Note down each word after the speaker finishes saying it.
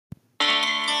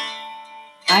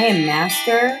I am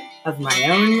master of my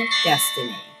own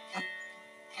destiny.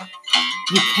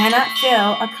 You cannot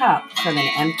fill a cup from an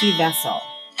empty vessel.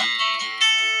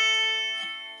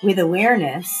 With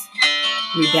awareness,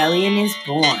 rebellion is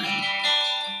born. I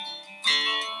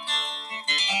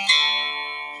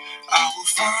will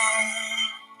find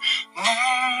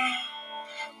my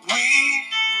way.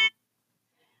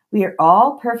 We are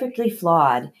all perfectly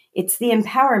flawed. It's the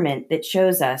empowerment that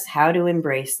shows us how to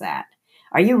embrace that.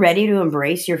 Are you ready to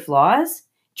embrace your flaws?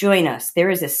 Join us. There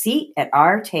is a seat at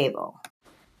our table.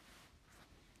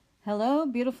 Hello,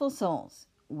 beautiful souls.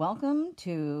 Welcome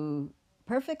to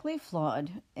Perfectly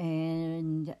Flawed,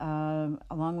 and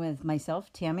along with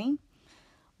myself, Tammy,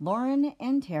 Lauren,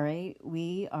 and Terry,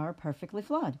 we are Perfectly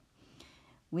Flawed.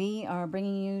 We are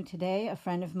bringing you today a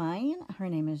friend of mine. Her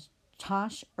name is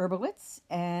Tosh Urbowitz,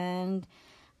 and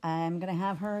I'm going to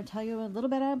have her tell you a little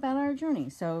bit about our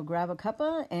journey. So grab a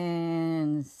cuppa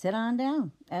and sit on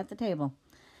down at the table.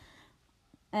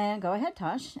 And go ahead,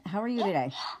 Tosh. How are you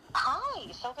today?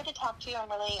 Hi. So good to talk to you. I'm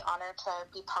really honored to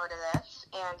be part of this.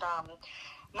 And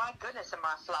my goodness, am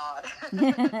I flawed.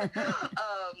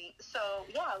 So,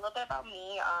 yeah, a little bit about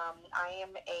me. I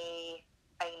am a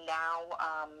now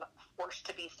forced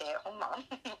to be stay-at-home mom,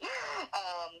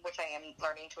 which I am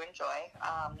learning to enjoy.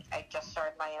 I just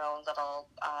started my own little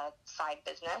side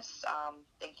business.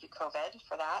 Thank you, COVID,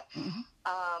 for that. Mm-hmm.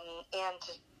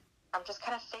 And I'm just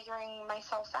kind of figuring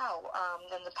myself out.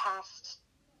 In the past,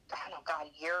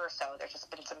 year or so, there's just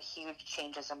been some huge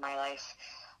changes in my life.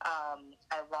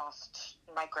 I lost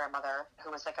my grandmother,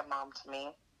 who was like a mom to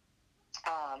me,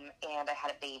 and I had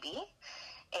a baby,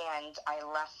 and I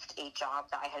left a job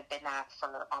that I had been at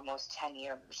for almost 10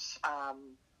 years.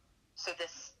 So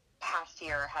this past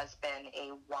year has been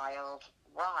a wild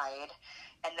ride.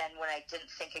 And then when I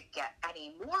didn't think it'd get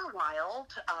any more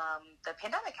wild, the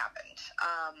pandemic happened.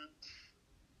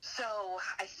 So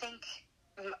I think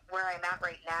where I'm at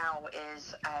right now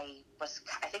is I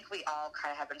think we all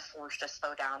kind of have been forced to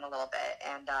slow down a little bit,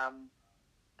 and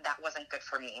that wasn't good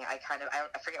for me. I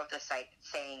forget what the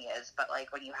saying is, but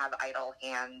like when you have idle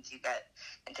hands, you get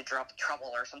into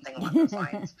trouble or something along those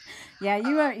lines. Yeah,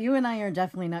 you and I are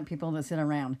definitely not people that sit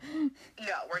around.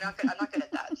 No, we're not good. I'm not good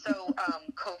at that. So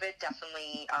COVID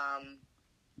definitely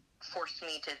forced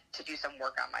me to do some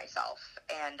work on myself,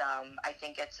 and I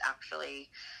think there's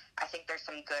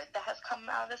some good that has come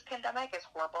out of this pandemic, as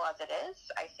horrible as it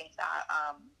is. I think that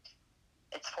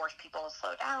it's forced people to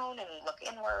slow down and look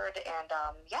inward, and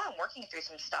I'm working through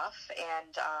some stuff,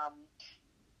 and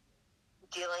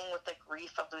dealing with the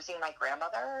grief of losing my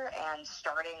grandmother and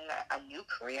starting a new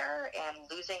career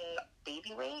and losing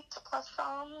baby weight to plus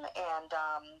some, and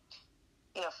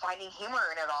finding humor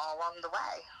in it all along the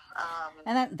way.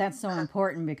 And that's so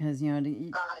important because,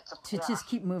 to just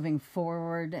keep moving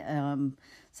forward.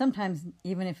 Sometimes,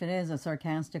 even if it is a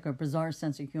sarcastic or bizarre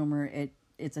sense of humor,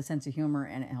 it's a sense of humor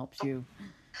and it helps you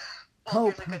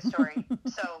cope. Here's a good story.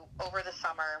 So over the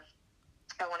summer,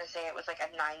 I want to say it was like a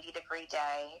 90-degree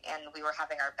day, and we were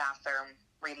having our bathroom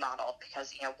remodeled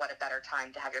because, what a better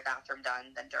time to have your bathroom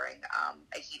done than during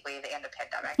a heat wave and a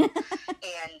pandemic.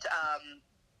 And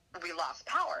we lost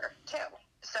power too.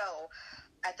 So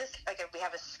at this, we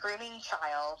have a screaming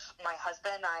child. My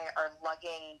husband and I are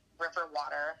lugging river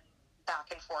water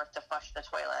back and forth to flush the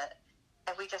toilet,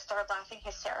 and we just started laughing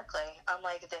hysterically. I'm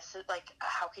like, this is like,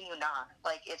 how can you not?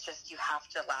 Like, it's just, you have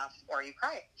to laugh or you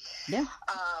cry. Yeah,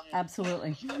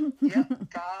 absolutely. Yep,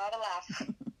 gotta laugh.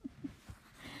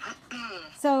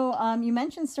 So you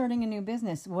mentioned starting a new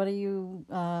business. What are you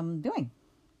doing?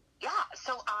 Yeah,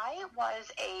 so I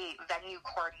was a venue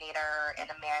coordinator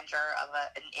and a manager of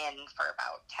an inn for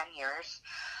about 10 years.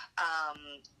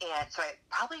 And so I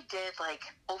probably did like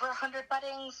over 100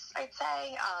 weddings, I'd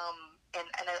say. And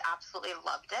I absolutely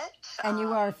loved it. And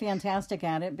you are fantastic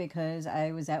at it because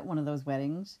I was at one of those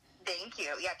weddings. Thank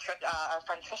you. Yeah, our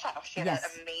friend Trisha, she had an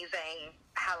amazing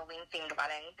Halloween-themed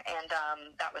wedding, and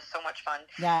that was so much fun.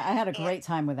 Yeah, I had a great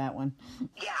time with that one.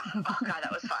 Yeah. Oh, God,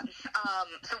 that was fun.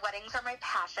 So weddings are my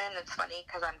passion. It's funny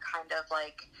because I'm kind of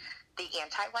like the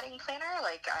anti-wedding planner.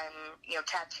 Like, I'm,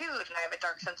 tattooed, and I have a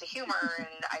dark sense of humor,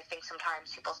 and I think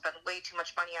sometimes people spend way too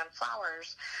much money on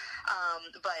flowers.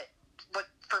 But what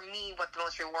the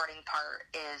most rewarding part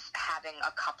is having a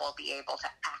couple be able to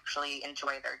actually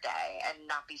enjoy their day and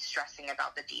not be stressing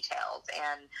about the details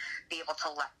and be able to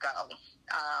let go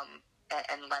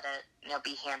and let it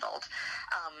be handled.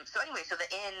 So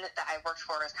the inn that I worked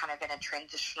for is kind of in a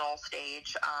transitional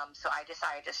stage. So I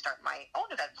decided to start my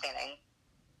own event planning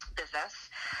business.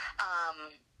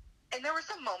 And there were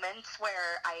some moments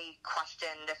where I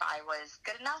questioned if I was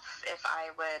good enough, if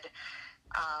I would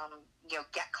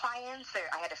get clients.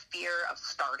 I had a fear of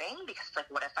starting because,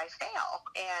 like, what if I fail?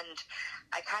 And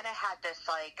I kind of had this,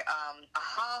 like,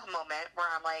 aha moment where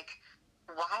I'm like,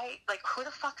 why, like, who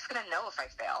the fuck's gonna know if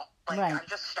I fail? Like, right. I'm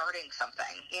just starting something,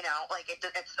 like,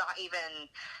 it's not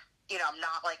even, I'm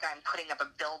not like I'm putting up a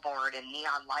billboard in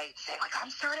neon lights saying, like, I'm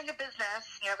starting a business,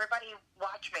 everybody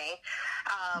watch me.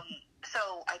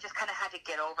 So I just kind of had to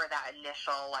get over that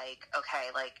initial, like, okay,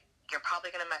 like, you're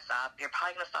probably going to mess up, you're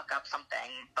probably going to fuck up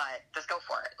something, but just go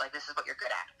for it. Like, this is what you're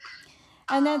good at.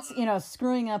 And that's,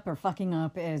 screwing up or fucking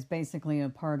up is basically a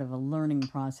part of a learning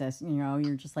process.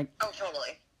 You're just like... Oh,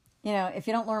 totally. If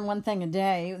you don't learn one thing a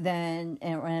day, then,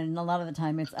 and a lot of the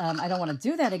time it's, I don't want to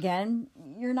do that again,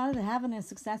 you're not having a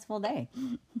successful day.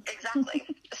 Exactly.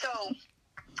 So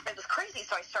it was crazy.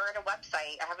 So I started a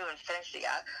website. I haven't even finished it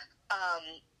yet.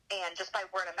 And just by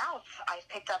word of mouth, I've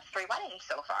picked up 3 weddings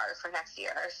so far for next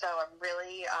year. So I'm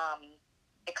really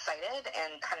excited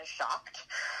and kind of shocked.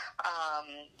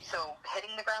 So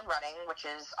hitting the ground running, which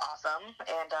is awesome.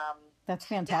 And that's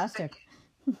fantastic.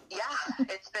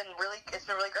 It's been really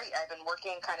great. I've been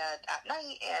working kind of at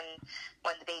night and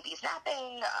when the baby's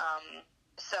napping.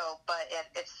 But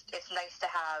it's nice to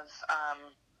have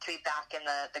to be back in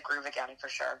the groove again for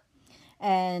sure.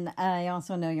 And I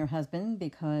also know your husband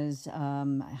because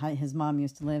his mom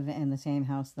used to live in the same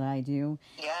house that I do.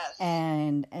 Yes.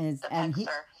 And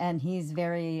he's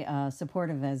very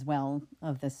supportive as well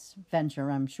of this venture,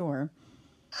 I'm sure.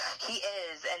 He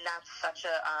is, and that's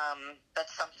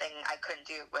that's something I couldn't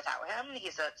do without him.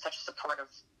 He's such a supportive,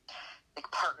 like,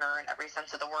 partner in every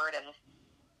sense of the word, and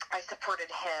I supported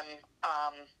him,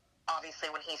 obviously,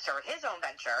 when he started his own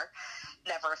venture,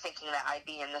 never thinking that I'd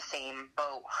be in the same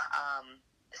boat.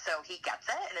 So he gets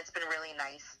it, and it's been really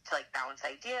nice to, like, bounce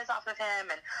ideas off of him.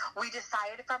 And we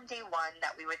decided from day one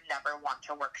that we would never want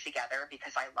to work together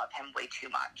because I love him way too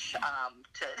much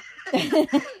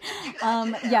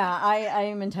Yeah, I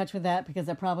am in touch with that because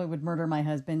I probably would murder my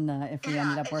husband if we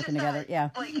ended up working together. Yeah.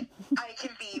 Like, I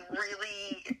can be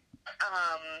really...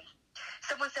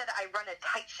 someone said I run a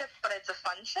tight ship, but it's a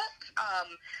fun ship.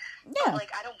 But,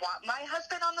 like, I don't want my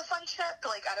husband on the fun ship.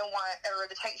 Like, I don't want, or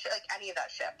the tight ship, like, any of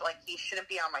that ship. Like, he shouldn't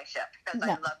be on my ship because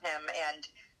I love him, and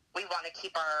we want to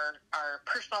keep our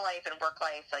personal life and work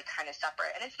life, like, kind of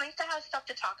separate. And it's nice to have stuff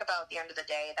to talk about at the end of the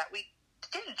day that we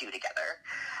didn't do together.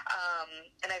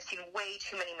 And I've seen way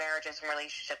too many marriages and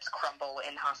relationships crumble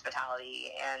in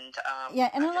hospitality. And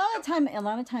and a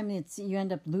lot of time it's you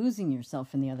end up losing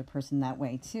yourself in the other person that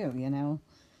way too.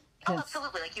 Oh,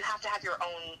 absolutely. Like, you have to have your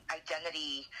own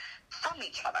identity from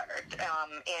each other.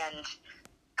 And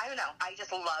I don't know. I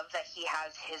just love that he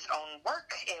has his own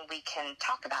work and we can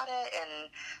talk about it. And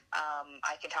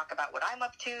I can talk about what I'm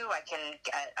up to. I can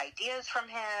get ideas from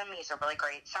him. He's a really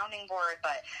great sounding board,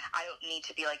 but I don't need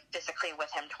to be, like, physically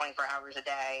with him 24 hours a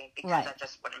day because that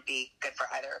just wouldn't be good for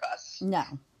either of us. No.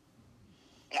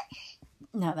 Yeah.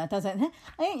 No, that doesn't.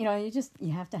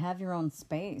 You have to have your own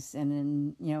space. And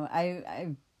then,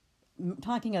 I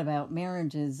talking about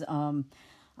marriages, I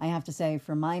have to say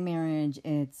for my marriage,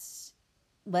 it's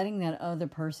letting that other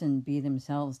person be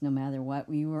themselves no matter what.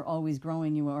 You were always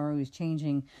growing, you were always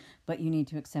changing, but you need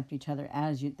to accept each other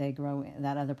as they grow,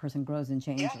 that other person grows and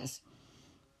changes.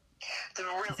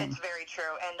 Yeah. It's very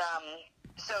true. And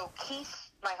so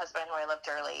Keith, my husband, who I lived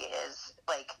early, is,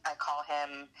 like, I call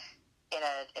him in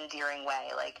an endearing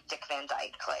way, like Dick Van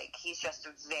Dyke. Like, he's just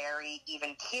very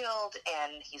even-keeled,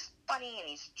 and he's funny, and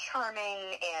he's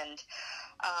charming, and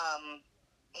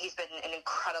he's been an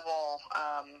incredible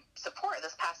support.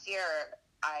 This past year,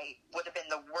 I would have been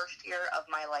the worst year of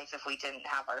my life if we didn't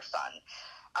have our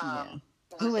son.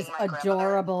 Who is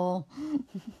adorable.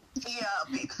 Yeah,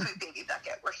 sweet baby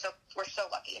Beckett. We're so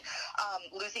lucky.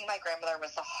 Losing my grandmother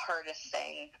was the hardest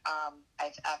thing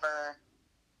I've ever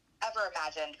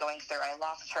imagined going through. I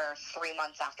lost her 3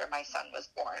 months after my son was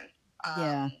born.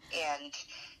 And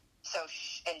so,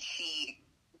 she,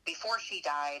 before she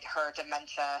died, her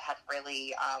dementia had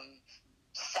really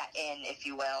set in, if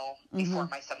you will, before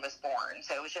my son was born.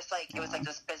 So it was just like, it was like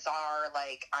this bizarre,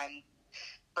 like, I'm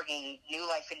bringing new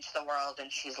life into the world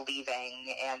and she's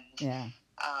leaving, and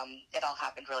it all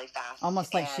happened really fast.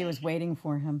 Almost like she was waiting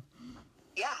for him.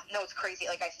 Yeah, no, it's crazy.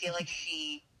 Like, I feel like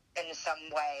she, in some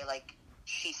way, like,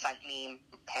 she sent me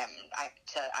him.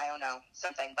 I don't know,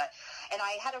 something. And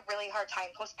I had a really hard time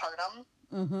postpartum.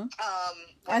 Mm-hmm.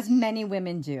 As many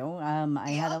women do.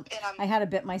 I had a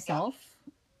bit myself.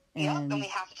 And we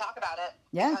have to talk about it.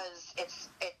 Yeah. Because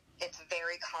it's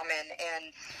very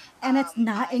common, and it's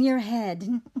not in your head.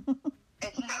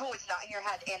 It's not in your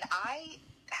head. And I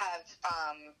have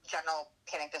general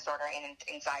panic disorder and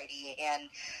anxiety, and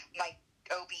my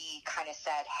OB kind of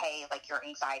said, hey, like, your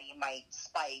anxiety might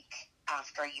spike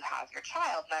after you have your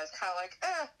child. And I was kind of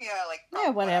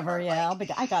like, whatever. Yeah,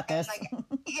 I got this. And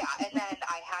and then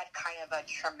I had kind of a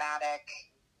traumatic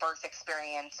birth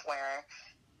experience where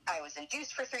I was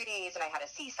induced for 3 days and I had a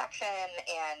C-section,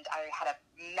 and I had a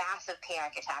massive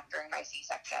panic attack during my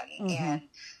C-section. Mm-hmm. And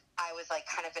I was like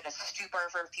kind of in a stupor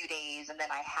for a few days, and then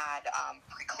I had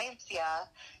preeclampsia.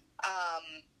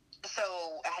 So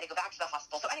I had to go back to the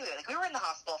hospital. So anyway, like, we were in the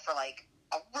hospital for like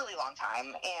a really long time,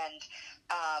 and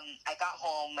I got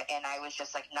home and I was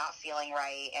just like not feeling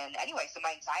right. And anyway, so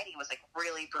my anxiety was like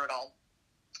really brutal.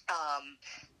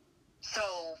 So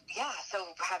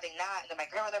having that, and then my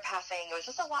grandmother passing, it was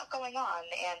just a lot going on,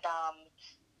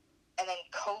 and then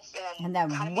COVID, and that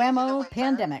whammo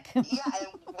pandemic. Yeah, and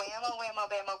whammo,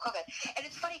 bammo, COVID. And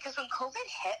it's funny because when COVID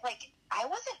hit, like, I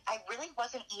really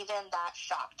wasn't even that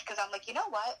shocked, because I'm like, you know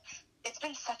what? It's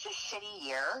been such a shitty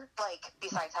year, like,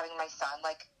 besides having my son,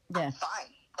 like, yeah. I'm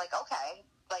fine. Like, okay,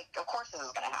 like, of course this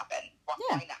is going to happen.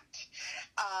 Why not?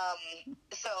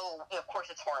 So, of course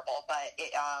it's horrible, but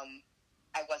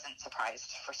I wasn't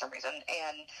surprised for some reason.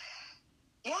 And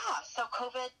so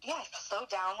COVID, slowed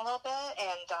down a little bit,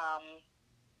 and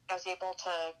I was able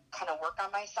to kind of work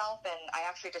on myself, and I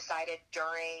actually decided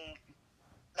during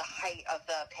the height of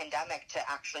the pandemic to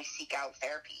actually seek out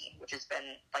therapy, which has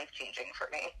been life-changing for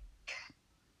me,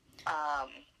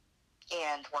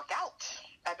 and work out.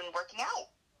 I've been working out,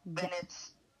 and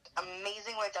it's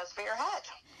amazing what it does for your head.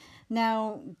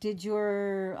 Now, did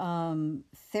your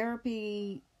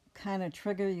therapy kind of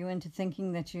trigger you into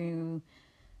thinking that you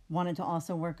wanted to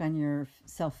also work on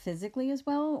yourself physically as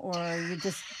well, or you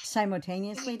just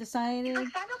simultaneously decided?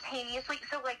 Simultaneously.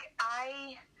 So, like,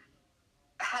 I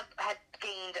had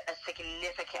gained a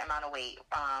significant amount of weight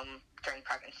during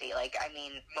pregnancy. Like, I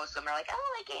mean, most of them are like,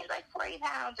 oh, I gained like 40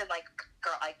 pounds, and like,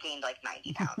 girl, I gained like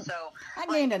 90 pounds. So I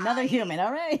gained another human,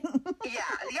 all right?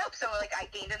 So like, I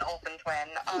gained an Olsen twin,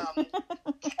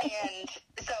 and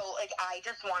so like, I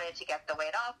just wanted to get the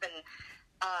weight up, and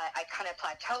I kind of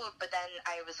plateaued, but then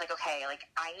I was like, okay, like,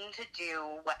 I need to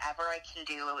do whatever I can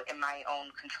do in my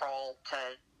own control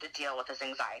to deal with this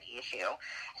anxiety issue.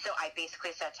 So I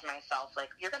basically said to myself, like,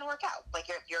 you're going to work out. Like,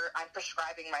 I'm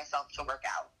prescribing myself to work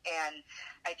out. And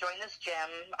I joined this gym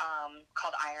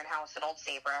called Iron House in Old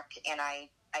Saybrook, and I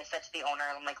said to the owner,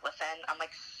 I'm like, listen, I'm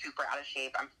like super out of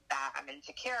shape. I'm fat. I'm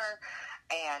insecure.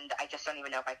 And I just don't even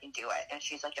know if I can do it. And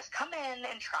she's like, just come in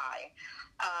and try.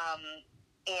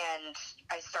 And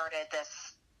I started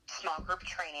this small group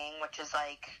training, which is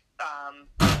like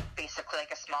basically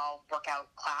like a small workout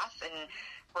class, and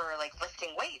we're like lifting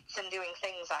weights and doing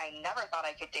things I never thought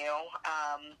I could do.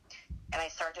 And I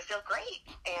started to feel great.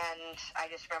 And I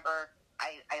just remember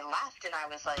I left, and I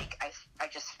was like, I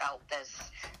just felt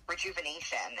this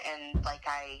rejuvenation, and like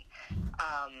I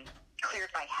cleared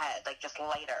my head, like just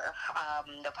lighter,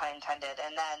 no pun intended.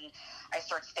 And then I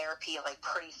started therapy like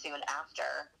pretty soon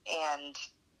after, and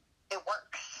it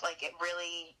works. Like, it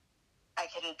really, I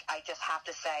just have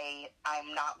to say,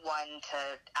 I'm not one to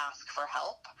ask for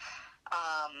help.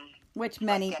 Which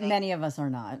many of us are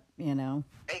not, you know.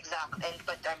 Exactly.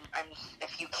 But I'm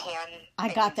if you can,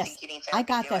 I got this. Think you need I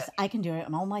got do this. it. I can do it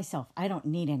all myself. I don't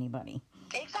need anybody.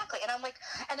 Exactly. And I'm like,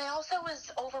 and I also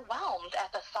was overwhelmed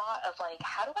at the thought of like,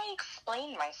 how do I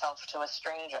explain myself to a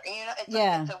stranger? You know,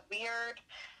 it's a weird,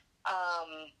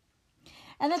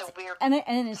 and that's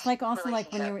and it's like also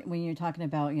like when you're talking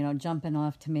about, you know, jumping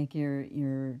off to make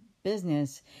your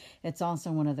business, it's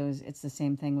also one of those, it's the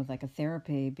same thing with like a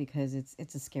therapy, because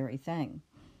it's a scary thing.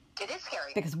 It is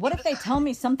scary. Because what if they tell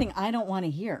me something I don't want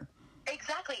to hear?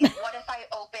 Exactly. What if I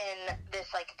open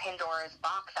this like Pandora's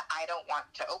box that I don't want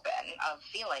to open, of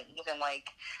feelings, and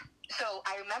like, so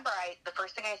I remember the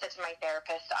first thing I said to my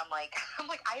therapist, I'm like,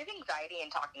 I have anxiety, and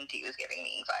talking to you is giving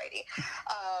me anxiety.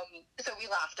 So we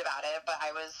laughed about it, but I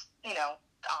was, you know,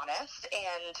 honest,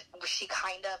 and she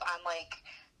kind of, I'm like,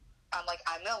 I'm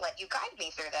going to let you guide me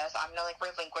through this. I'm going to like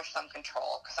relinquish some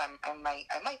control, because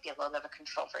I might be a little bit of a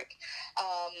control freak.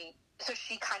 So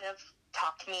she kind of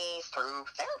talked me through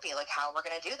therapy, like how we're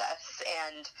going to do this.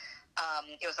 And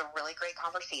it was a really great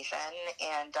conversation.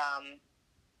 And,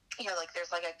 you know, like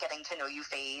there's like a getting to know you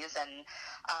phase. And,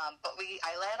 but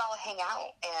I let it all hang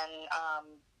out. And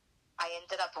I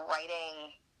ended up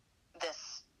writing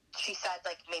this. She said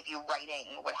like maybe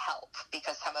writing would help,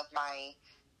 because some of my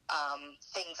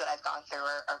things that I've gone through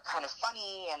are kind of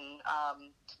funny, and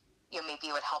you know, maybe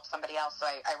it would help somebody else. So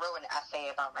I wrote an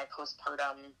essay about my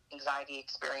postpartum anxiety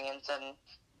experience, and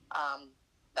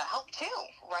that helped too.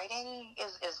 Writing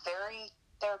is very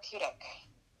therapeutic.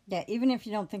 Yeah, even if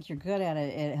you don't think you're good at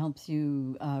it, it helps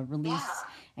you release Yeah.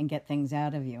 and get things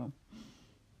out of you.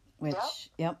 Yep. Which,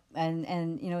 yep, and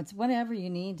it's whatever you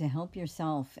need to help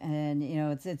yourself, and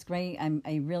it's great.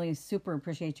 I really super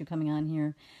appreciate you coming on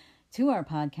here to our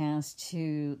podcast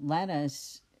to let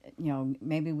us,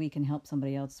 maybe we can help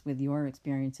somebody else with your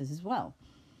experiences as well.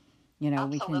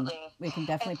 Absolutely. We can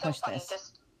definitely It's so push funny. this.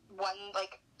 Just one,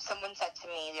 like, someone said to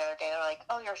me the other day, they're like,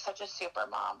 "Oh, you're such a super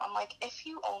mom." I'm like, if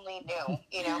you only knew,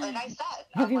 and I said,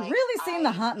 Have you really seen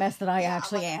the hot mess that I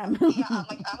actually am? Yeah, I'm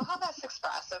like, I'm a hot mess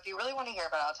express. So if you really want to hear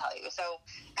about it, I'll tell you. So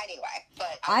anyway,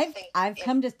 but I've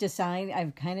kind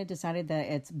of decided that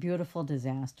it's beautiful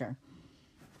disaster.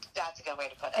 That's a good way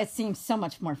to put it. It seems so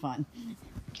much more fun.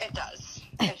 It does.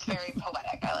 It's very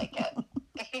poetic. I like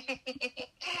it.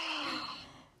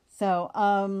 So,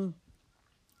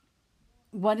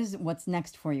 what's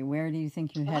next for you? Where do you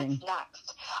think you're heading? What's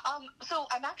next? So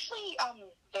I'm actually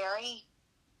very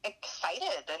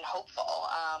excited and hopeful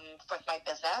with my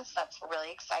business. That's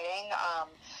really exciting.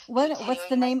 What's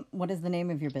the name? What is the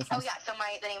name of your business? Oh yeah, so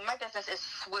the name of my business is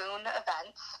Swoon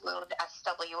Events. Swoon,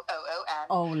 SWOON.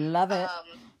 Oh, love it.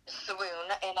 Swoon,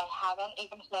 and I haven't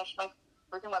even finished my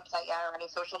freaking website yet or any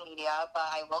social media, but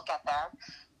I will get there.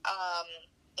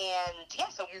 And yeah,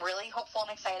 so I'm really hopeful and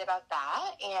excited about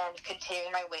that and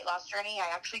continuing my weight loss journey.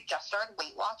 I actually just started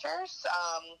Weight Watchers,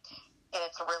 and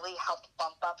it's really helped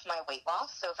bump up my weight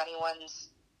loss. So if anyone's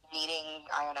needing,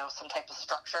 I don't know, some type of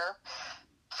structure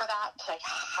for that, I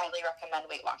highly recommend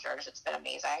Weight Watchers. It's been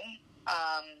amazing.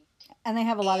 And they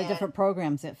have a lot of different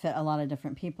programs that fit a lot of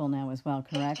different people now as well,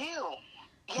 correct? They do.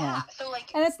 Yeah. So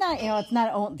and it's not, it's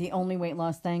not the only weight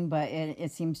loss thing, but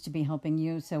it seems to be helping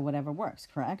you. So whatever works,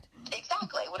 correct?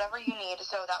 Exactly. Whatever you need.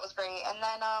 So that was great. And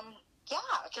then,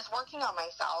 just working on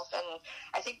myself. And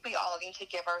I think we all need to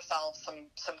give ourselves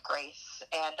some grace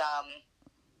and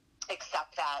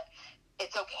accept that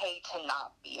it's okay to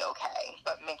not be okay,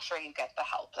 but make sure you get the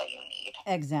help that you need.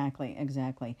 Exactly.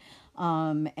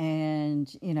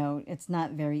 And, it's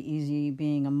not very easy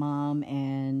being a mom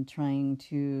and trying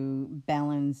to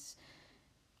balance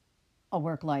a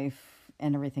work life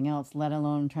and everything else, let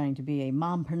alone trying to be a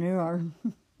mompreneur.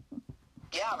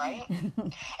 Yeah, right?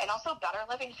 And also better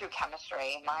living through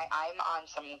chemistry. I'm on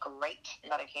some great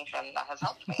medication that has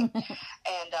helped me.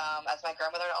 And as my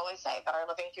grandmother would always say, better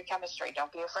living through chemistry.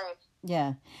 Don't be afraid.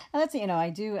 Yeah. And that's,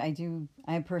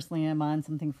 I personally am on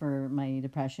something for my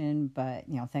depression, but,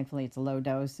 thankfully it's a low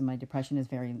dose and my depression is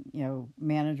very,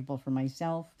 manageable for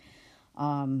myself.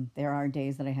 There are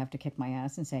days that I have to kick my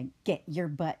ass and say, get your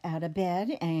butt out of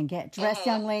bed and get dressed,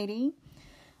 young lady.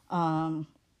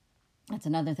 That's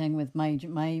another thing with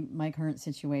my current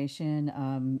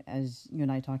situation. As you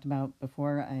and I talked about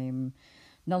before, I'm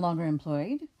no longer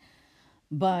employed,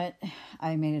 but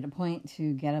I made it a point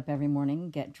to get up every morning,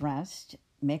 get dressed,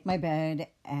 make my bed,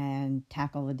 and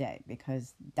tackle the day,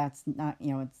 because that's not,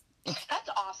 that's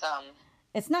awesome.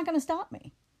 It's not going to stop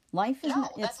me. Life is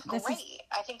that's great.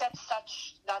 I think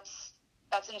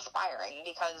that's inspiring,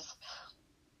 because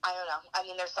I don't know. I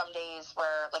mean, there's some days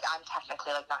where, like, I'm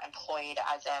technically, like, not employed,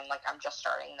 as in, like, I'm just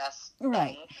starting this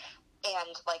thing.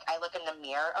 And, like, I look in the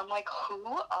mirror, I'm like, who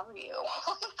are you?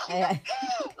 And,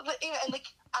 like,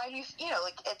 I'm used,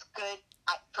 like, it's good.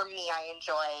 For me, I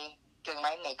enjoy doing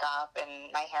my makeup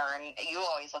and my hair, and you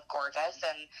always look gorgeous.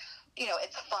 And,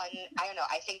 it's fun. I don't know.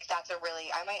 I think that's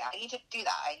I need to do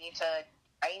that. I need to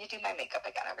do my makeup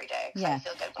again every day. Yeah, I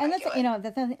feel good when I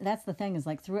do it. That's the thing, is,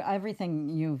 like, through everything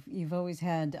you've always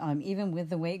had, even with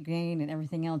the weight gain and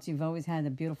everything else, you've always had a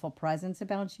beautiful presence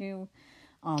about you,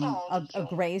 a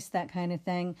grace, that kind of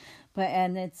thing.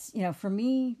 And it's, for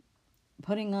me,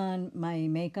 putting on my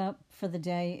makeup for the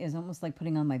day is almost like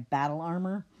putting on my battle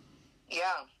armor. Yeah.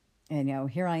 And,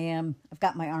 here I am. I've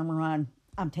got my armor on.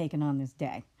 I'm taking on this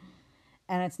day.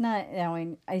 And it's not,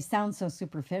 I sound so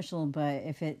superficial, but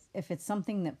if it's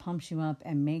something that pumps you up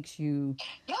and makes you...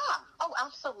 Yeah. Oh,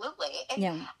 absolutely.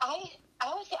 And I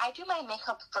always say I do my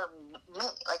makeup for me.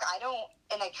 Like,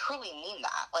 and I truly mean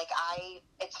that. Like,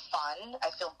 it's fun.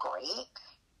 I feel great.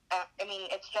 I mean,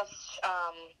 it's just,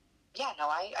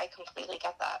 I completely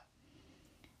get that.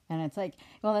 And it's like,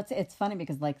 well, it's funny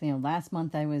because, like, last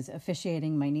month I was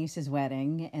officiating my niece's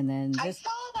wedding, and then I saw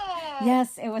that.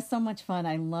 Yes, it was so much fun.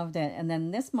 I loved it. And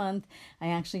then this month I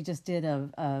actually just did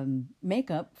a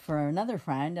makeup for another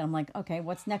friend. I'm like, okay,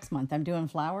 what's next month? I'm doing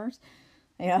flowers.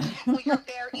 Yeah. Well, you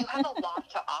have a lot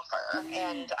to offer,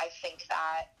 and I think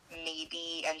that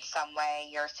maybe in some way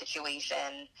your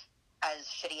situation, as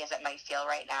shitty as it might feel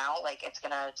right now, like, it's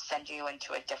gonna send you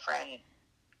into a different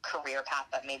career path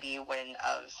that maybe you wouldn't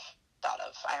have thought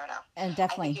of. I don't know. And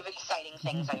definitely. I think you have exciting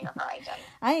things on your horizon.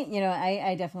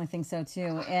 I definitely think so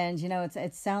too. And,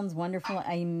 it sounds wonderful.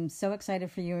 I'm so excited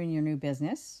for you and your new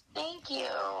business. Thank you.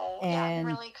 And I'm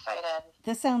really excited.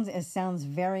 This sounds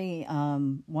very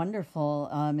wonderful.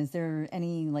 Is there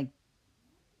anything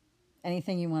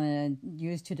you want to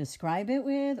use to describe it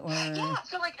with, or? Yeah.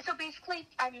 So basically,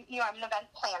 I'm an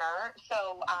event planner.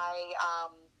 So I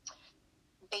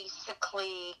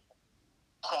basically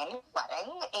plan your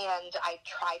wedding, and I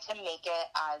try to make it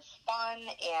as fun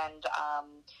and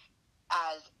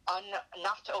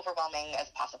not overwhelming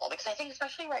as possible, because I think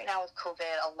especially right now with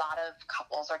COVID, a lot of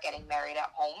couples are getting married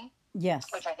at home.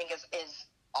 Yes. Which I think is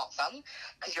awesome,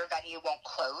 because your venue won't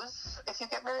close if you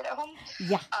get married at home.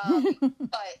 Yeah.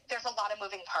 But there's a lot of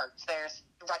moving parts. There's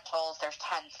rentals, there's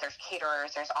tents, there's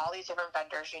caterers, there's all these different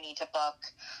vendors you need to book.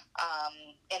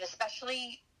 And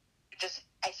especially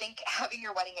I think having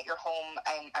your wedding at your home,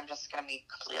 I'm just going to be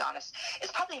completely honest,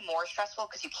 is probably more stressful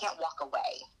because you can't walk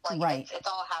away. Right. It's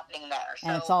all happening there. So,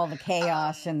 and it's all the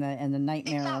chaos and the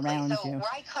nightmare exactly. around so you.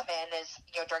 Where I come in is,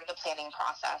 during the planning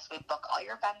process, we book all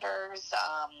your vendors,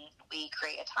 we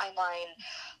create a timeline,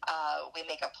 we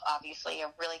make obviously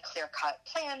a really clear-cut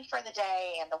plan for the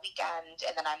day and the weekend,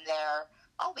 and then I'm there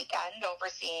all weekend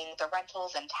overseeing the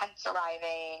rentals and tents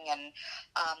arriving, and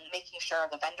making sure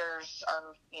the vendors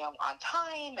are on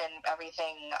time and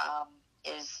everything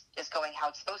is going how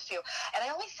it's supposed to. And I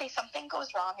always say something goes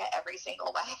wrong at every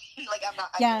single wedding. I'm not.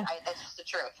 Yeah. That's just the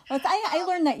truth. Well, I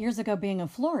learned that years ago being a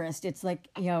florist. It's like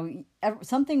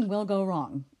something will go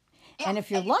wrong. Yeah, and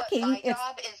if you're lucky, my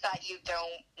job is that you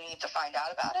don't need to find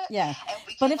out about it. Yeah,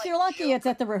 but if you're lucky, it's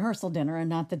at the rehearsal dinner and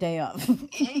not the day of.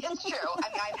 It's true. I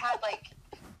mean, I've had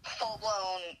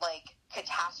full-blown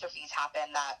catastrophes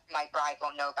happen that my bride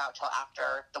won't know about till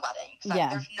after the wedding. So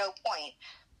there's no point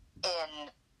in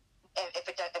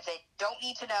if they don't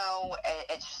need to know,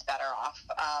 it's just better off.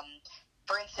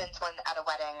 For instance, when at a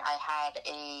wedding, I had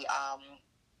a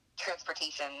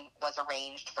transportation was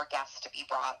arranged for guests to be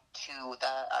brought to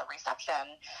the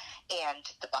reception, and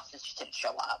the buses just didn't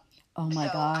show up. Oh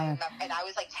my God. And I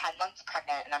was 10 months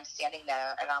pregnant, and I'm standing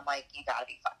there, and I'm like, you gotta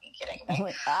be fucking kidding me.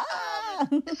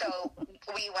 So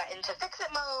we went into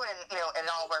fix-it mode, and, it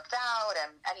all worked out,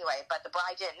 and anyway, but the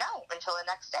bride didn't know until the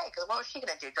next day, because what was she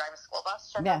gonna do, drive a school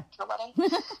bus to her wedding?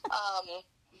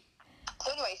 So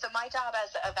anyway, so my job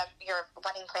as your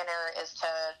wedding planner is to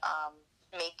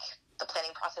make the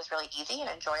planning process really easy and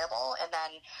enjoyable, and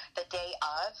then the day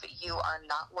of, you are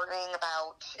not worrying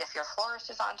about if your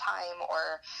florist is on time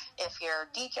or if your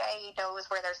DJ knows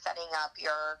where they're setting up.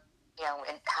 You're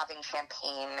and having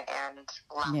champagne and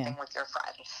laughing with your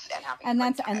friends and having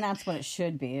and that's what it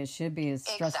should be. It should be as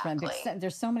stress-free. Because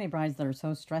there's so many brides that are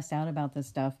so stressed out about this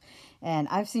stuff, and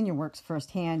I've seen your works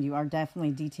firsthand. You are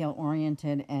definitely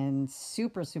detail-oriented and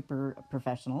super, super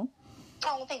professional.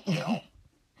 Oh, thank you.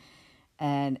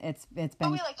 And it's been.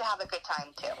 But we like to have a good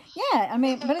time too. Yeah, I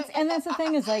mean, but that's the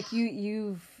thing is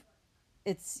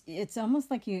it's almost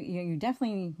like you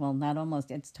definitely, well, not almost.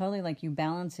 It's totally like you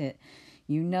balance it.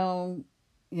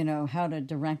 How to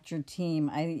direct your team.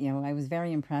 I was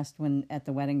very impressed when at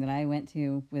the wedding that I went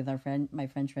to with my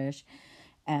friend Trish,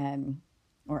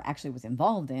 or actually was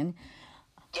involved in.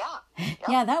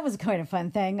 Yeah, that was quite a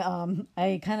fun thing.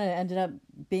 I kind of ended up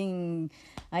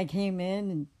I came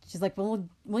in and she's like, well,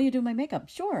 will you do my makeup?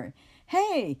 Sure.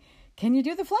 Hey, can you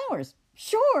do the flowers?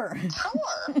 Sure.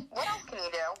 What else can you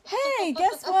do? Hey,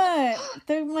 guess what?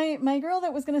 My girl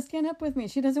that was going to stand up with me,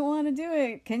 she doesn't want to do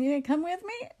it. Can you come with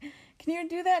me? Can you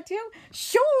do that too?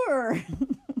 Sure.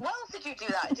 What else did you do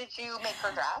that? Did you make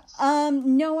her dress?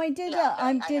 No, I did.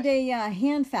 I did a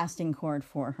hand fasting cord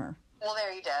for her. Well,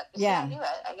 there you did. Yeah. I knew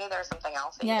it. I knew there was something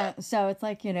else. Yeah. So it's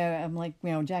like, I'm like,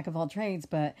 jack of all trades,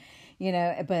 but,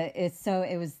 but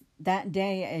it was that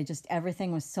day,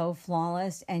 everything was so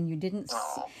flawless, and you didn't,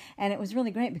 and it was really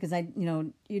great because I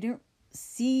didn't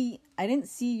see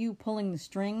you pulling the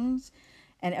strings,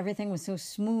 and everything was so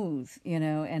smooth,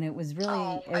 and it was really,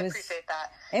 I appreciate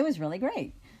that. It was really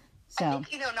great. So I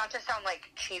think, not to sound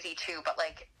cheesy too, but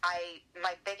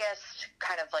my biggest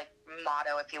kind of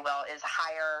motto, if you will, is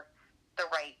hire the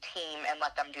right team and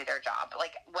let them do their job.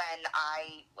 When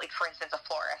I, for instance, a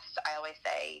florist, I always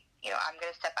say, I'm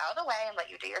going to step out of the way and let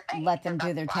you do your thing. Let them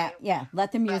do their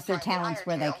let them use their talents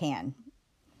where they can.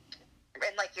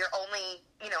 And you're only,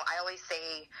 I always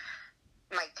say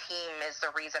my team is the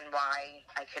reason why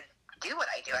I could do what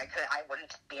I do. I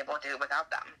wouldn't be able to do it without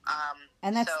them.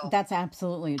 And that's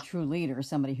absolutely a true leader,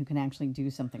 somebody who can actually do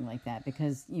something like that,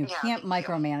 because you can't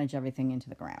micromanage everything into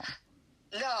the ground.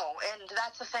 No, and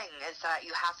that's the thing, is that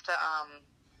you have to,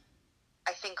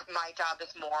 I think my job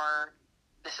is more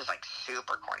this is like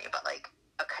super corny, but like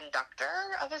a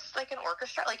conductor of like an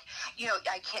orchestra, like, you know,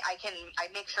 I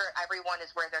make sure everyone is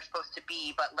where they're supposed to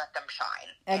be, but let them shine.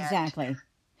 Exactly.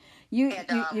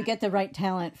 You get the right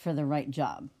talent for the right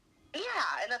job.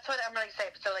 Yeah, and that's what I'm really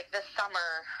excited. So like this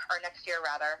summer, or next year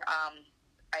rather,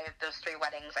 I have those 3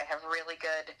 weddings. I have really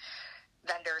good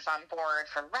vendors on board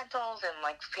for rentals and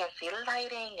like fancy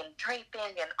lighting and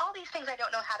draping and all these things I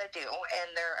don't know how to do, and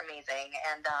they're amazing.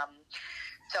 And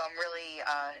so I'm really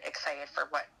excited for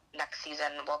what next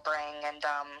season will bring. And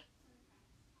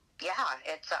yeah,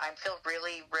 it's I feel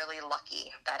really, really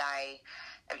lucky that I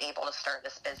am able to start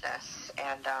this business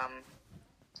and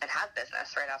have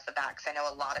business right off the bat, because I know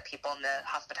a lot of people in the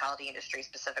hospitality industry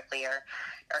specifically are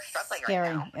struggling right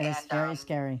now. It is very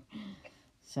scary.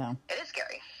 So it is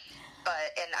scary.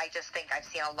 And I just think I've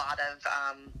seen a lot of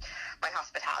my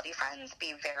hospitality friends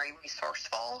be very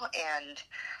resourceful. And,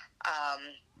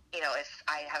 you know, if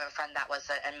I have a friend that was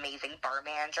an amazing bar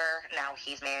manager, now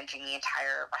he's managing the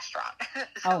entire restaurant.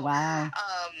 So, oh, wow.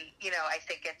 You know, I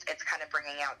think it's kind of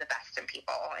bringing out the best in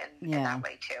people in that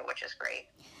way too, which is great.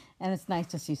 And it's nice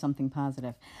to see something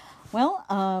positive. Well,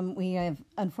 we have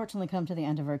unfortunately come to the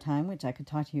end of our time, which I could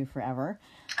talk to you forever.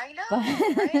 I know,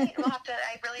 right? We'll have to.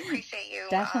 I really appreciate you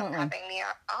Definitely having me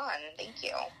on. Thank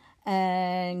you.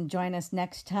 And join us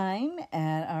next time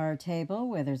at our table,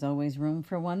 where there's always room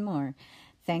for one more.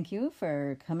 Thank you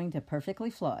for coming to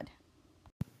Perfectly Flawed.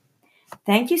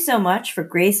 Thank you so much for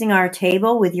gracing our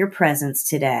table with your presence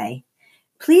today.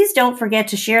 Please don't forget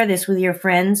to share this with your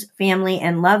friends, family,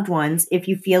 and loved ones if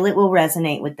you feel it will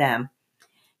resonate with them.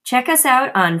 Check us out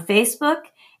on Facebook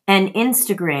and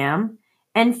Instagram,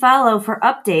 and follow for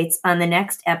updates on the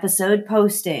next episode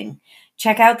posting.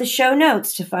 Check out the show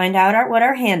notes to find out what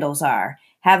our handles are.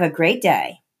 Have a great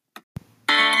day.